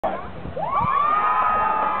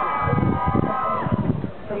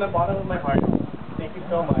the bottom of my heart, thank you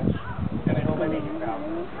so much, and I hope I made you proud.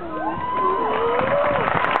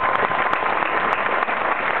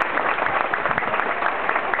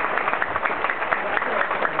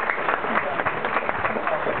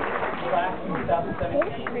 Class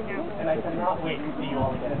 2017, and I cannot wait to see you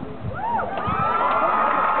all again.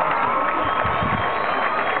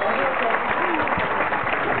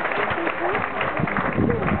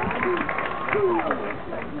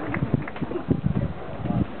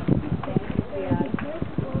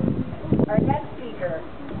 Our next speaker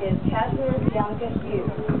is Kashmir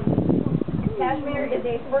Kashmir is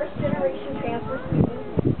a first-generation transfer student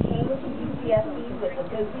who came to UCSD with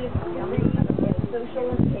associate's degrees in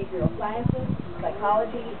social and behavioral sciences,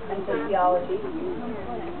 psychology, and sociology.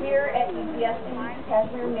 Here at UCSD,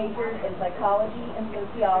 Kashmir majored in psychology and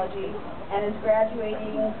sociology and is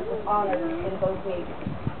graduating with honors in both majors.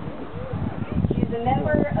 She is a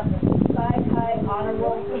member of the Psi Chi Honor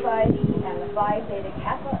Roll Society and the Phi Theta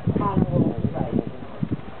Kappa Honor Roll Society.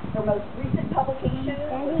 Her most recent publication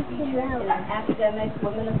was featured in an academic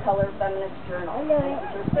Women of Color feminist journal. This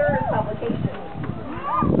is her third publication.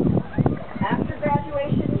 After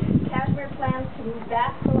graduation, Kashmir plans to move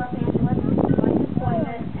back to Los Angeles to find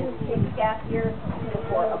employment and take a gap year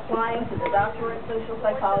before applying to the doctorate social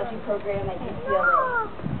psychology program at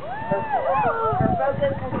UCLA.